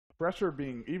pressure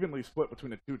being evenly split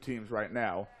between the two teams right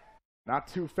now. Not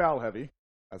too foul heavy,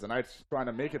 as the Knights trying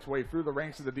to make its way through the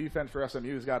ranks of the defense for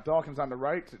SMU. He's got Dawkins on the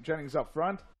right, Jennings up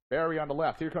front, Barry on the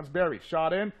left. Here comes Barry,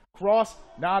 shot in, cross,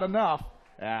 not enough.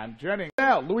 And Jennings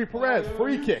now, Luis Perez,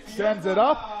 free kick, sends it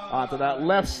up onto that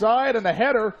left side, and the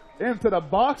header into the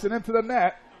box and into the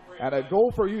net. And a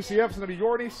goal for UCF is going to be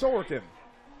Yorni Sorokin.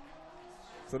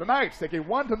 So the Knights take a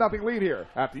 1-0 lead here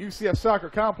at the UCF Soccer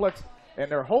Complex in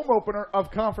their home opener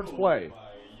of conference play.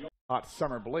 Hot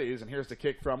summer blaze, and here's the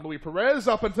kick from Luis Perez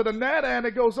up into the net, and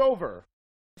it goes over.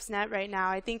 Net right now.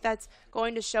 I think that's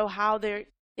going to show how they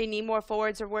need more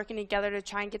forwards are working together to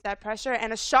try and get that pressure.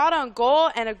 And a shot on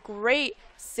goal and a great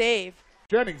save.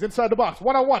 Jennings inside the box,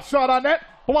 one-on-one, shot on net,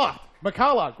 blocked.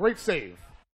 McCullough, great save.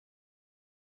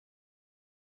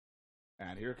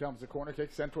 And here comes the corner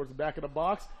kick sent towards the back of the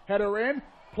box. Header in.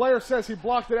 Player says he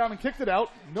blocked it out and kicked it out.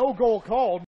 No goal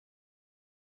called.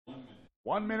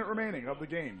 1 minute remaining of the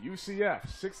game. UCF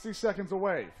 60 seconds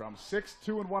away from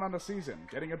 6-2-1 on the season.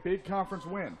 Getting a big conference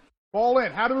win. Ball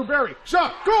in. Hadamu Berry.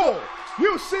 Shot. Goal.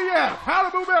 UCF.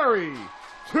 Hadamu Berry.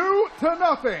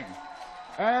 2-0.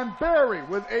 And Berry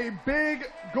with a big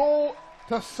goal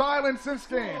to silence this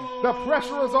game. The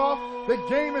pressure is off. The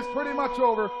game is pretty much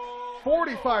over.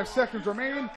 45 seconds remaining.